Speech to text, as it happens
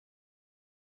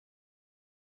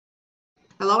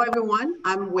Hello, everyone.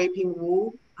 I'm Wei-Ping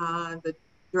Wu, the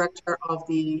director of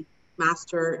the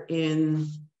Master in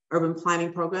Urban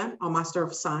Planning program, or Master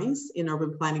of Science in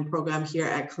Urban Planning program here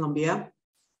at Columbia.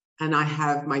 And I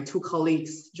have my two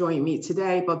colleagues joining me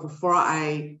today. But before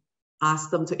I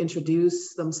ask them to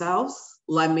introduce themselves,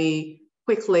 let me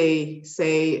quickly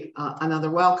say another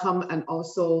welcome and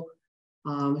also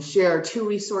share two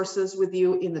resources with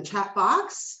you in the chat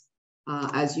box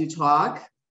as you talk.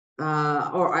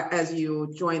 Or as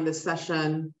you join the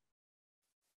session.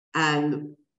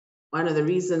 And one of the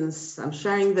reasons I'm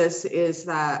sharing this is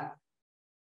that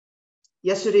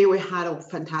yesterday we had a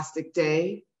fantastic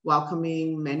day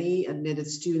welcoming many admitted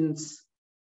students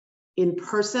in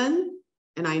person.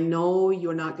 And I know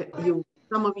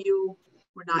some of you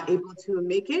were not able to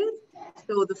make it.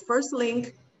 So the first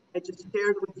link I just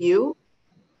shared with you,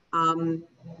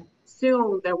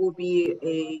 soon there will be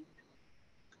a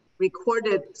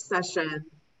recorded session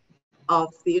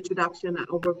of the introduction and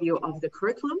overview of the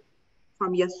curriculum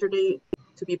from yesterday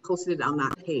to be posted on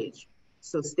that page.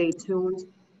 So stay tuned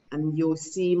and you'll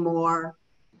see more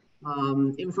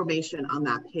information on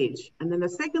that page. And then the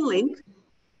second link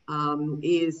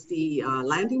is the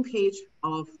landing page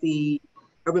of the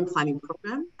urban planning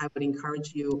program. I would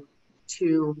encourage you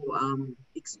to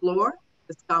explore,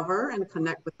 discover, and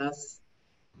connect with us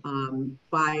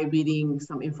by reading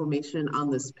some information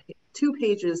on this two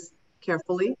pages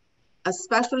carefully.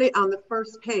 Especially on the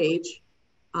first page,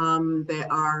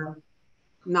 there are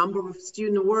a number of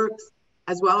student works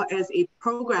as well as a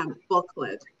program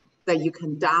booklet that you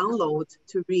can download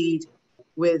to read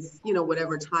with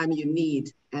whatever time you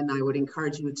need. And I would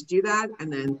encourage you to do that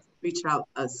and then reach out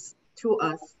to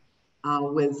us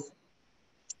with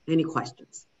any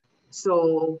questions.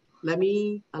 So let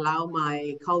me allow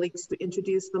my colleagues to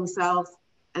introduce themselves.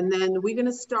 And then we're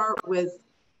gonna start with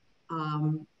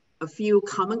a few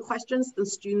common questions the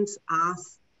students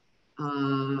ask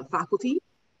faculty,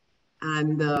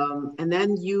 and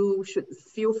then you should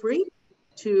feel free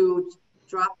to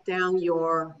drop down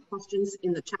your questions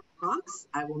in the chat box.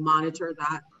 I will monitor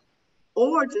that,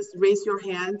 or just raise your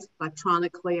hand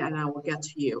electronically and I will get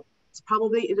to you. It's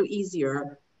probably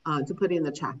easier to put in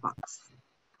the chat box.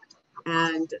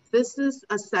 And this is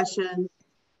a session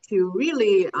to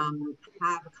really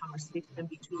have a conversation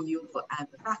between you and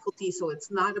the faculty. So it's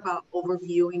not about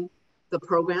overviewing the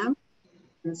program.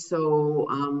 And so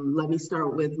let me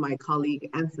start with my colleague,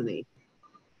 Anthony.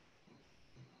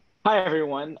 Hi,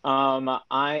 everyone.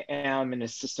 I am an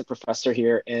assistant professor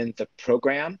here in the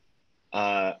program,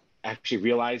 actually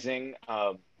realizing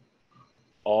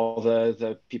all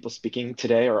the people speaking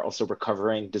today are also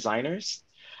recovering designers.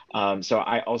 So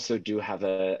I also do have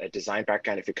a design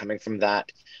background if you're coming from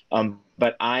that.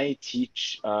 But I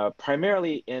teach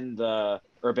primarily in the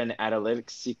urban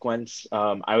analytics sequence.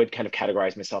 I would kind of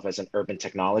categorize myself as an urban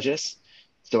technologist.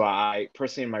 So I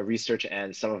personally, in my research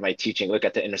and some of my teaching, look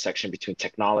at the intersection between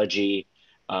technology,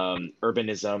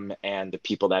 urbanism, and the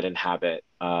people that inhabit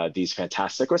these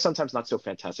fantastic or sometimes not so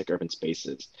fantastic urban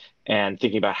spaces, and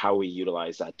thinking about how we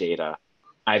utilize that data,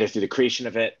 either through the creation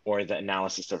of it or the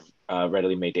analysis of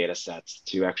readily made data sets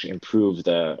to actually improve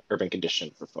the urban condition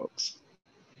for folks.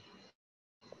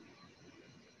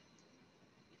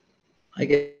 I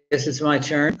guess it's my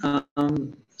turn.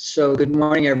 So good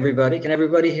morning, everybody. Can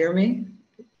everybody hear me?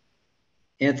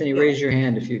 Anthony, raise your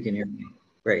hand if you can hear me.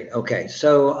 Great. Okay.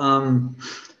 So I'm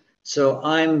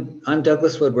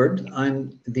Douglas Woodward.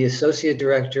 I'm the Associate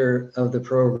Director of the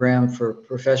Program for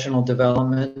Professional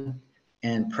Development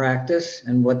and Practice.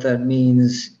 And what that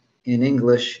means in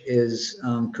English is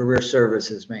career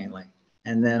services mainly.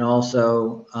 And then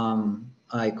also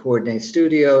I coordinate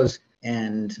studios,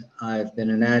 and I've been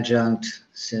an adjunct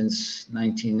since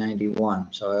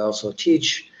 1991. So I also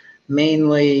teach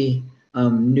mainly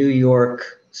New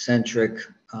York-centric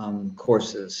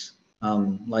courses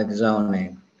like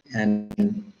zoning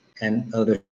and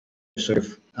other sort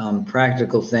of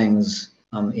practical things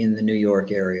in the New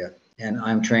York area. And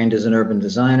I'm trained as an urban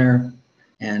designer,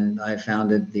 and I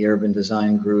founded the Urban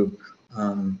Design Group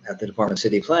at the Department of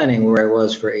City Planning, where I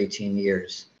was for 18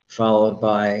 years, followed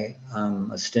by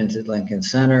a stint at Lincoln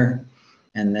Center,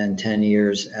 and then 10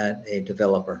 years at a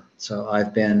developer. So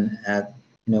I've been at,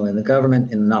 in the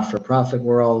government, in the not-for-profit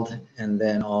world, and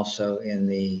then also in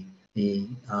the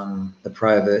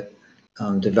private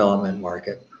development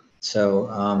market. So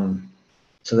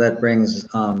so that brings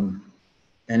an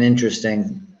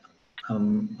interesting,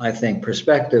 I think,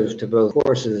 perspective to both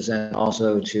courses and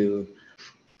also to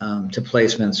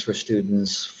placements for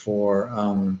students for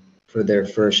their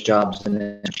first jobs and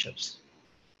internships.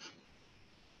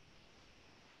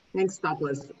 Thanks,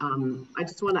 Douglas. I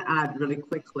just want to add really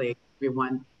quickly,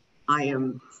 everyone, I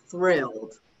am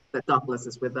thrilled that Douglas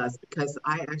is with us because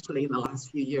I actually, in the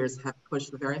last few years, have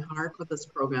pushed very hard for this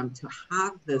program to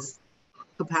have this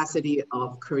capacity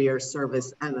of career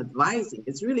service and advising.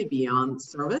 It's really beyond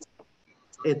service.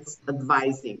 It's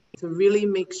advising to really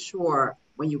make sure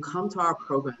when you come to our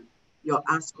program, your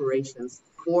aspirations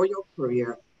for your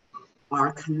career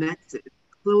are connected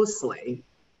closely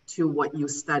to what you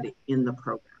study in the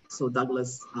program. So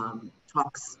Douglas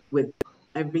talks with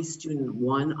every student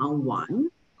one-on-one,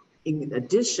 in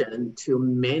addition to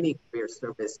many career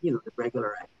service, the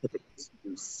regular activities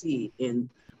you see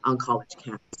on college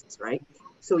campuses, right?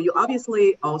 So you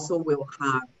obviously also will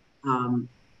have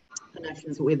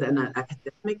connections with an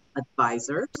academic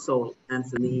advisor. So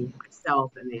Anthony,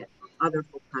 myself, and the other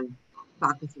full-time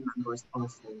faculty members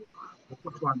also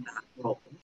perform that role.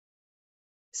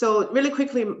 So really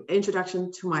quickly,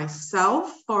 introduction to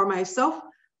myself. For myself,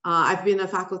 I've been a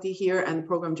faculty here and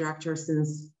program director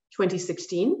since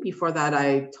 2016. Before that,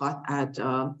 I taught at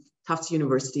Tufts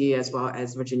University as well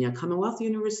as Virginia Commonwealth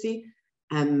University.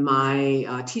 And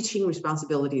my teaching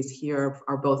responsibilities here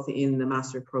are both in the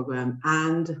master's program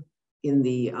and in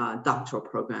the doctoral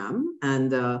program.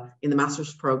 And in the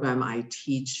master's program, I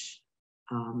teach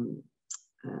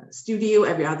studio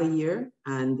every other year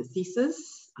and the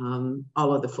thesis.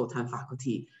 All of the full-time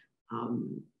faculty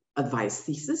advise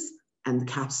thesis and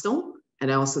capstone. And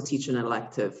I also teach an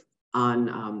elective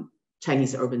on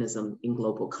Chinese urbanism in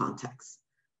global context.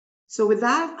 So with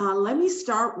that, let me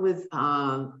start with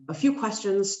a few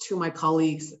questions to my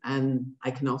colleagues, and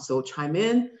I can also chime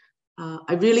in.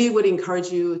 I really would encourage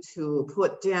you to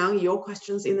put down your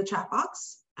questions in the chat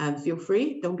box and feel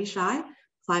free, don't be shy.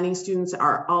 Planning students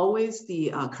are always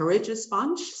the courageous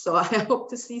bunch, so I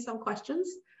hope to see some questions.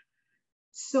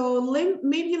 So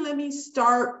maybe let me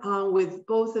start with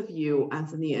both of you,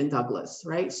 Anthony and Douglas,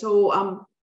 right? So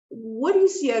what do you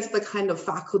see as the kind of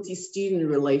faculty-student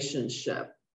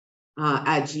relationship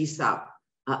at GSAPP,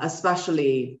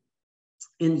 especially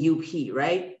in UP,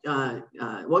 right?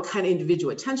 What kind of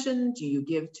individual attention do you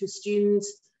give to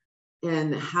students,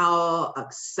 and how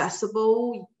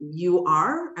accessible you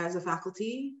are as a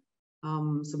faculty?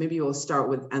 So maybe we'll start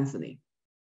with Anthony.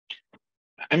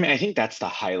 I mean, I think that's the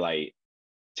highlight,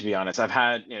 to be honest. I've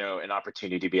had, an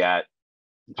opportunity to be at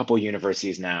a couple of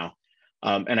universities now.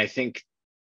 And I think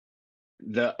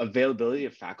the availability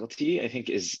of faculty, I think,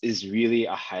 is really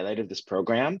a highlight of this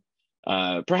program.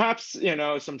 Perhaps,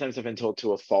 sometimes I've been told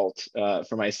to a fault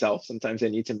for myself. Sometimes I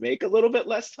need to make a little bit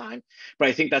less time, but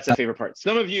I think that's a favorite part.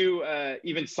 Some of you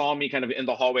even saw me kind of in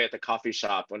the hallway at the coffee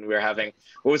shop when we were having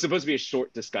what was supposed to be a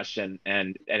short discussion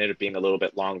and ended up being a little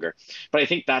bit longer. But I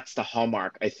think that's the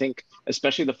hallmark. I think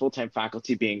especially the full-time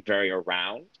faculty being very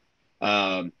around,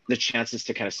 the chances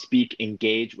to kind of speak,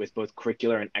 engage with both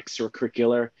curricular and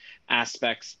extracurricular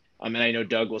aspects. And I know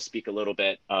Doug will speak a little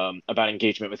bit about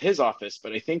engagement with his office,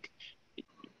 but I think,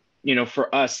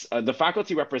 for us, the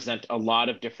faculty represent a lot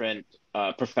of different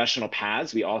professional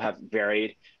paths. We all have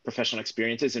varied professional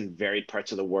experiences in varied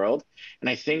parts of the world. And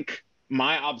I think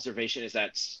my observation is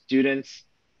that students,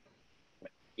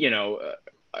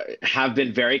 have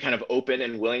been very kind of open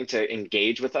and willing to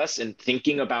engage with us in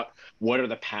thinking about what are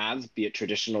the paths, be it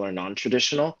traditional or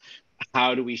non-traditional.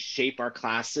 How do we shape our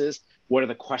classes? What are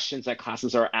the questions that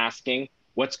classes are asking?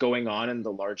 What's going on in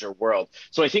the larger world?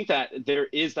 So I think that there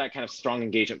is that kind of strong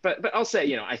engagement. But I'll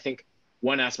say, I think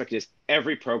one aspect is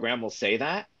every program will say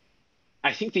that.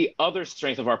 I think the other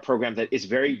strength of our program that is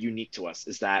very unique to us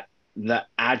is that the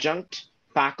adjunct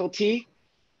faculty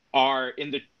are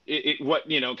in the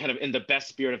kind of in the best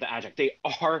spirit of the adjunct. They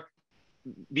are,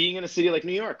 being in a city like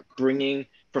New York, bringing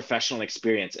professional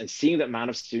experience and seeing the amount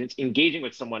of students engaging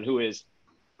with someone who is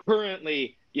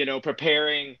currently,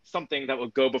 preparing something that will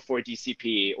go before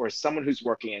DCP, or someone who's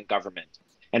working in government,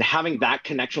 and having that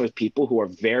connection with people who are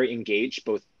very engaged,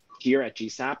 both here at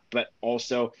GSAPP, but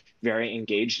also very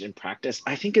engaged in practice,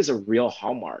 I think is a real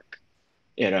hallmark,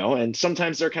 and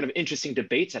sometimes there are kind of interesting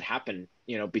debates that happen,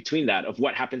 between that, of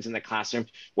what happens in the classroom,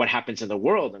 what happens in the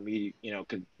world. And we,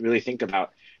 could really think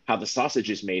about how the sausage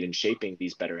is made in shaping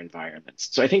these better environments.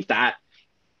 So I think that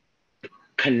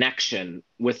connection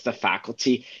with the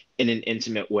faculty in an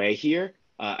intimate way here,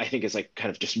 I think is like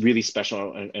kind of just really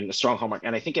special and a strong hallmark.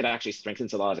 And I think it actually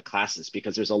strengthens a lot of the classes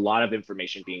because there's a lot of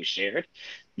information being shared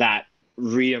that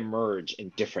reemerge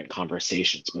in different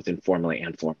conversations, both informally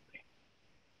and formally.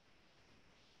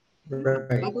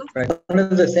 Right. One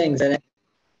of the things that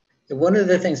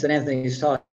Anthony is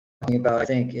talking about, I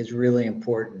think, is really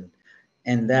important,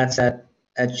 and that's that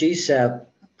at GSAPP,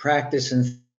 practice and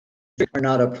theory are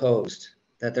not opposed.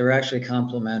 that they're actually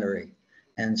complementary.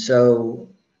 And so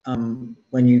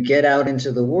when you get out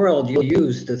into the world, you'll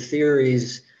use the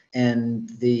theories and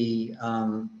the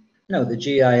the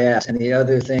GIS and the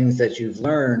other things that you've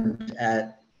learned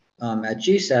at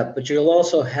GSAPP, but you'll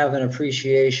also have an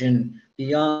appreciation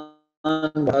beyond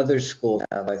what other schools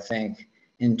have, I think,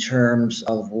 in terms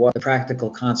of what the practical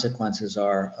consequences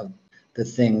are of the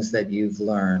things that you've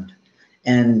learned.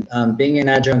 And being an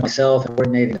adjunct myself and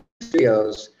coordinating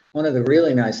studios, one of the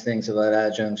really nice things about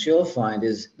adjuncts you'll find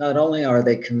is not only are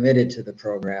they committed to the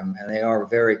program, and they are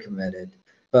very committed,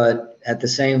 but at the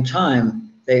same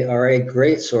time, they are a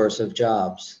great source of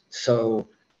jobs. So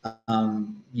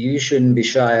you shouldn't be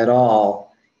shy at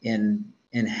all in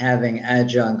having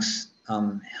adjuncts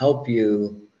help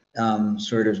you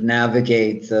sort of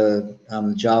navigate the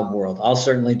job world. I'll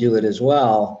certainly do it as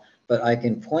well, but I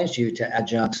can point you to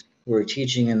adjuncts who are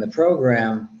teaching in the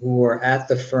program who are at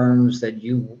the firms that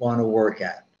you want to work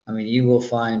at. I mean, you will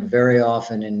find very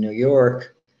often in New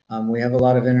York, we have a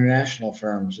lot of international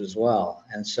firms as well.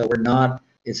 And so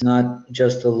it's not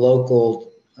just the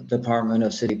local Department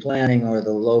of City Planning or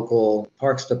the local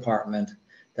Parks Department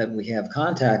that we have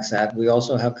contacts at. We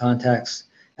also have contacts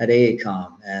at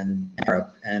AECOM and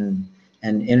Europe and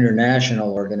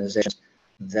international organizations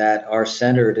that are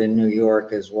centered in New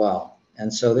York as well.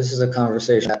 And so this is a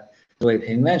conversation that, the way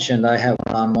Ping mentioned, I have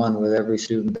one-on-one with every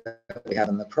student that we have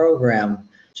in the program,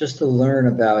 just to learn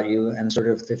about you and sort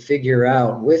of to figure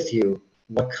out with you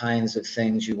what kinds of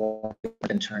things you want,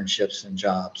 internships and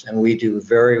jobs. And we do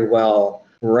very well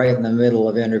right in the middle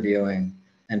of interviewing,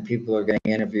 and people are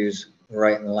getting interviews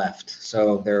right and left.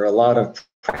 So there are a lot of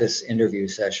practice interview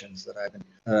sessions that I've been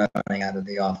running out of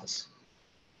the office.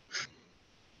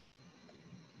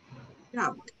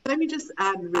 Yeah, let me just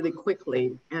add really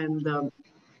quickly, and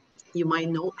you might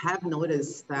have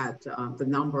noticed that the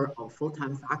number of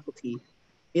full-time faculty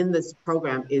in this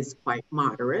program is quite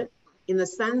moderate, in the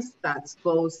sense that's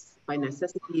both by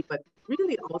necessity, but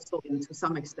really also to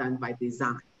some extent by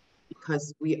design,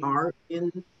 because we are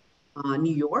in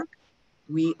New York,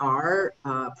 we are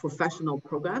a professional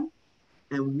program,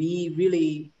 and we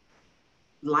really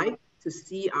like to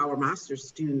see our master's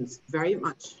students very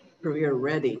much career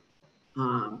ready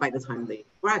by the time they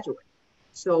graduate.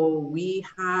 So we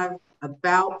have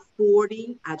about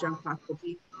 40 adjunct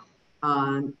faculty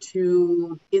in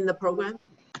the program.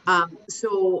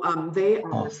 They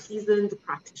are seasoned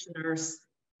practitioners,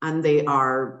 and they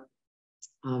are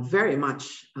very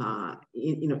much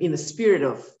in the spirit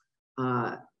of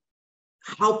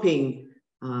helping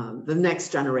the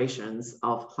next generations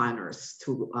of planners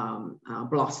to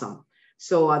blossom.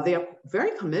 So they are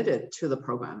very committed to the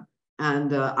program.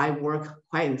 And I work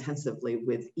quite intensively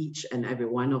with each and every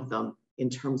one of them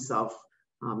in terms of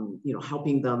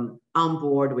helping them on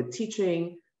board with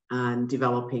teaching and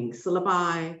developing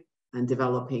syllabi and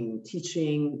developing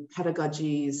teaching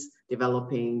pedagogies,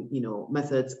 developing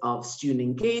methods of student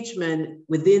engagement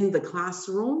within the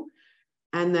classroom.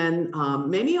 And then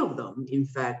many of them, in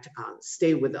fact,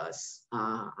 stay with us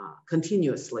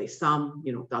continuously. Some,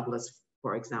 Douglas,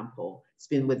 for example, has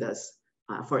been with us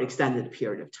for an extended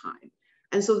period of time.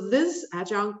 And so this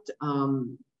adjunct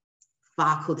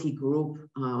faculty group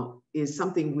is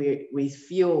something we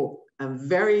feel a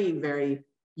very, very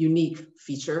unique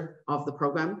feature of the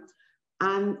program.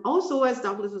 And also, as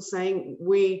Douglas was saying,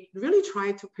 we really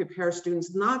try to prepare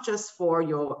students not just for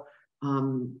your,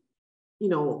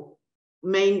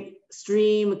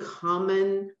 mainstream,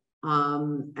 common,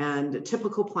 and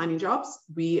typical planning jobs.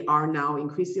 We are now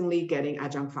increasingly getting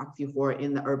adjunct faculty who are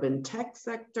in the urban tech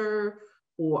sector,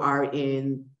 who are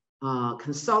in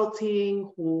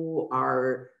consulting, who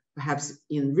are perhaps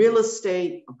in real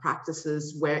estate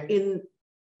practices, where in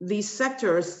these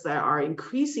sectors there are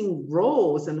increasing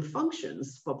roles and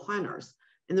functions for planners.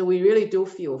 And then we really do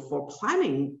feel for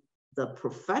planning the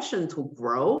profession to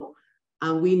grow,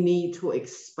 we need to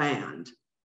expand.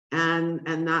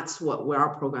 And that's what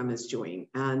our program is doing.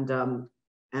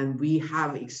 And we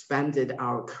have expanded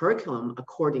our curriculum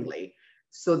accordingly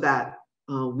so that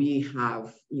we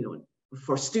have,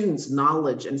 for students,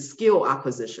 knowledge and skill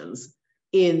acquisitions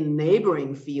in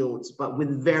neighboring fields, but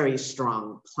with very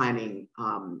strong planning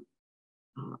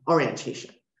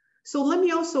orientation. So let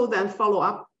me also then follow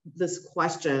up this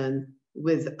question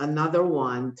with another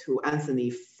one to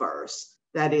Anthony first.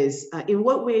 That is, in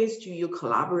what ways do you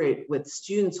collaborate with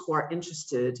students who are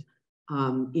interested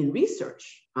in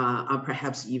research,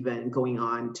 perhaps even going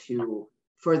on to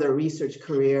further research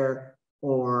career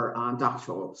or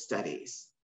doctoral studies?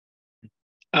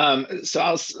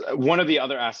 So one of the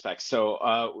other aspects,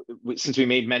 so since we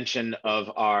made mention of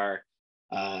our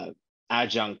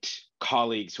adjunct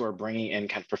colleagues who are bringing in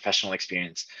kind of professional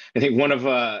experience. I think one of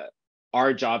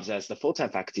our jobs as the full-time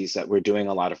faculty is that we're doing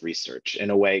a lot of research, in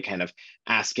a way, kind of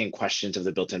asking questions of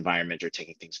the built environment or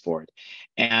taking things forward.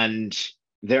 And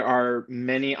there are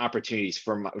many opportunities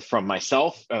from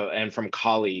myself and from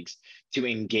colleagues to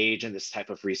engage in this type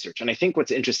of research. And I think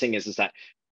what's interesting is that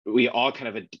we all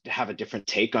kind of have a different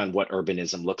take on what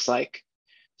urbanism looks like.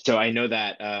 So I know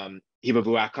that Hiba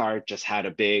Boubacar just had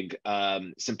a big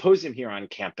symposium here on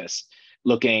campus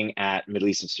looking at Middle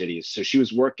Eastern studies. So she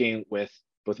was working with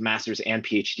both master's and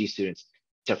PhD students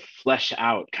to flesh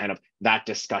out kind of that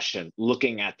discussion,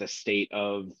 looking at the state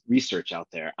of research out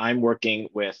there. I'm working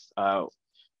with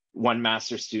one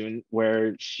master's student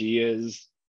where she is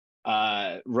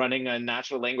running a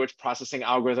natural language processing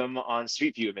algorithm on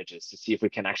Street View images to see if we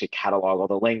can actually catalog all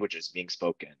the languages being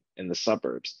spoken in the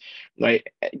suburbs.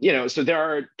 Like, you know, so there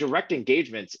are direct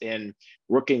engagements in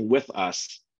working with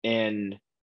us in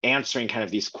answering kind of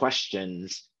these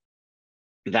questions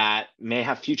that may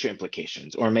have future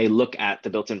implications, or may look at the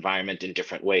built environment in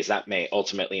different ways that may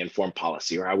ultimately inform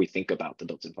policy or how we think about the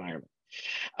built environment.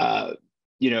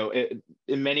 You know,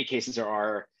 in many cases, there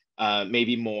are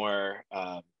maybe more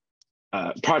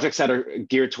projects that are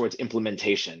geared towards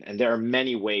implementation, and there are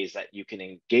many ways that you can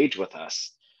engage with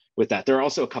us with that. There are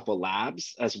also a couple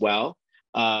labs as well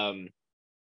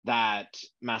that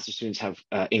master students have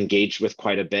engaged with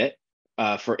quite a bit.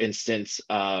 For instance,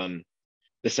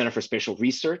 the Center for Spatial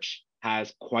Research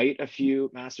has quite a few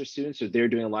master students, so they're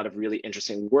doing a lot of really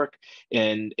interesting work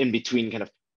in between kind of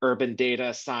urban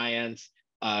data science,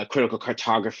 critical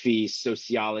cartography,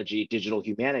 sociology, digital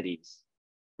humanities,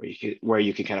 where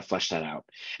you can kind of flesh that out.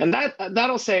 And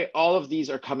that'll say all of these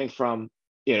are coming from,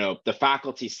 you know, the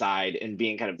faculty side and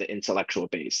being kind of the intellectual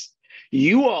base.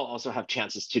 You all also have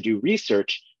chances to do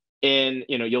research in,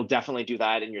 you know, you'll definitely do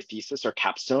that in your thesis or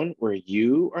capstone, where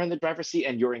you are in the driver's seat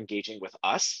and you're engaging with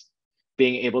us,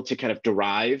 being able to kind of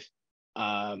derive,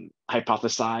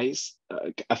 hypothesize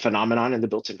a phenomenon in the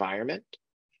built environment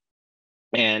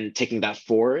and taking that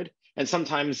forward. And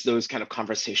sometimes those kind of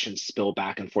conversations spill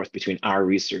back and forth between our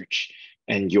research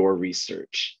and your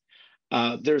research.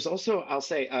 There's also, I'll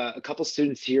say, a couple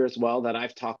students here as well that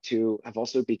I've talked to have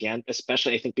also began,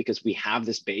 especially I think because we have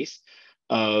this base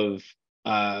of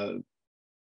kind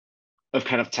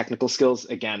of technical skills.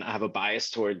 Again, I have a bias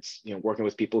towards, you know, working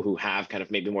with people who have kind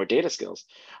of maybe more data skills.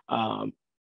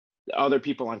 Other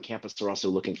people on campus are also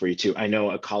looking for you too. I know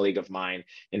a colleague of mine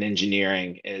in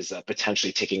engineering is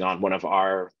potentially taking on one of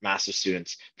our master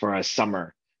students for a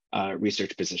summer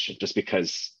research position, just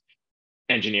because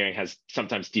engineering has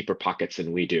sometimes deeper pockets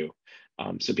than we do.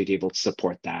 So being able to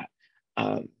support that.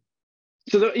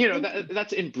 So you know,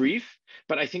 that's in brief,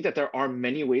 but I think that there are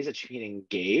many ways that you can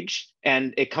engage,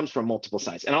 and it comes from multiple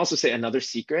sides. And I'll also say another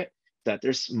secret, that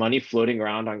there's money floating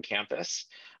around on campus.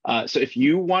 So if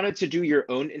you wanted to do your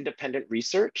own independent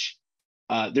research,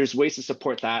 there's ways to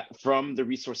support that from the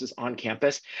resources on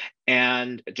campus.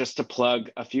 And just to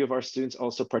plug, a few of our students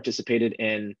also participated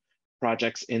in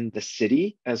projects in the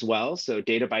city as well. So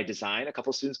Data by Design, a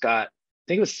couple students got, I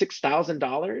think it was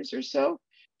 $6,000 or so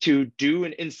to do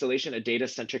an installation, a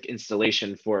data-centric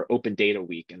installation for Open Data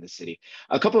Week in the city.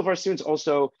 A couple of our students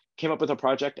also came up with a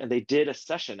project, and they did a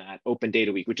session at Open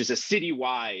Data Week, which is a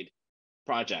citywide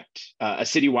project, a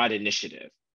citywide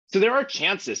initiative. So there are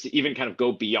chances to even kind of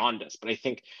go beyond us, but I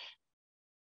think,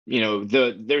 you know,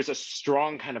 there's a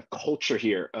strong kind of culture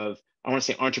here of, I want to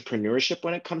say, entrepreneurship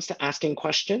when it comes to asking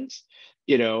questions,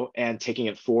 you know, and taking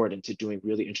it forward into doing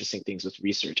really interesting things with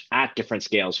research at different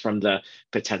scales, from the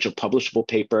potential publishable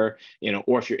paper, you know,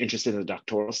 or if you're interested in the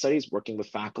doctoral studies, working with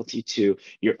faculty, to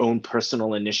your own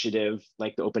personal initiative,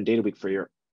 like the Open Data Week for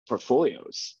your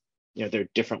portfolios. You know, there are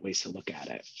different ways to look at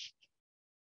it.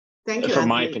 Thank you, from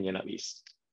my opinion, at least.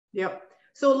 Yep.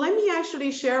 So let me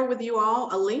actually share with you all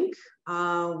a link,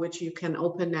 which you can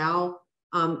open now.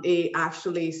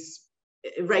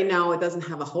 Right now, it doesn't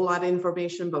have a whole lot of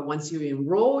information, but once you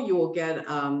enroll, you will get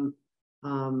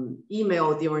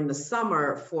email during the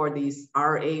summer for these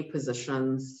RA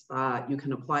positions you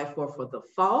can apply for the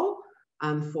fall.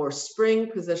 And for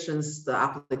spring positions, the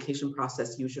application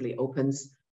process usually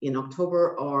opens in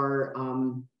October or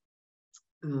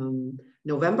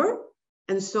November.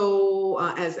 And so,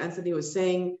 as Anthony was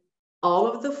saying, all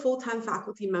of the full-time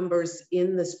faculty members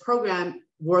in this program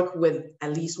work with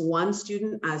at least one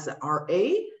student as an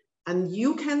RA, and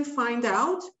you can find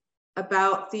out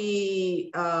about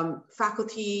the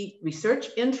faculty research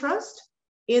interest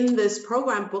in this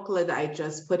program booklet that I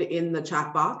just put in the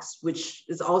chat box, which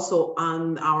is also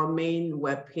on our main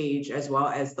webpage, as well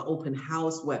as the open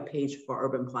house webpage for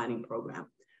urban planning program.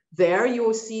 There you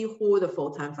will see who the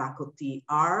full-time faculty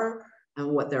are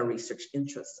and what their research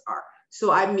interests are.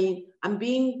 So I mean, I'm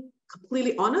being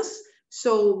completely honest.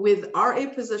 So with RA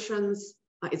positions,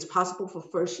 it's possible for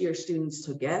first-year students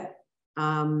to get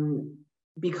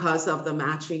because of the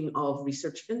matching of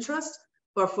research interest.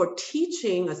 But for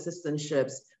teaching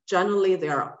assistantships, generally they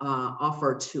are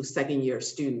offered to second-year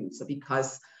students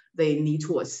because they need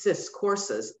to assist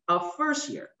courses of first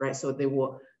year, right? So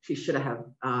she should have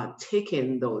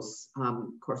taken those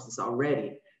courses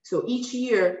already. So each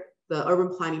year, the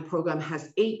urban planning program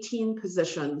has 18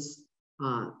 positions.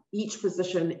 Each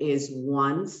position is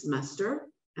 1 semester,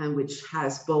 and which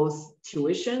has both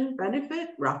tuition benefit,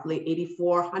 roughly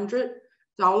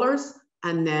 $8,400,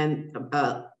 and then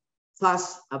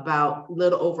plus about a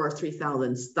little over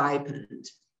 3,000 stipend.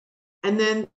 And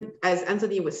then, as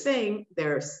Anthony was saying,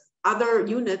 there's other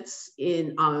units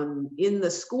in the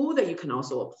school that you can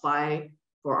also apply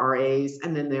for RAs.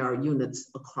 And then there are units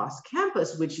across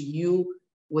campus, which you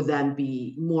would then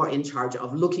be more in charge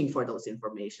of looking for those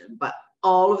information. But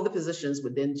all of the positions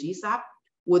within GSAPP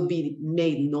would be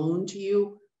made known to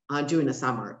you during the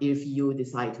summer if you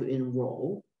decide to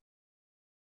enroll.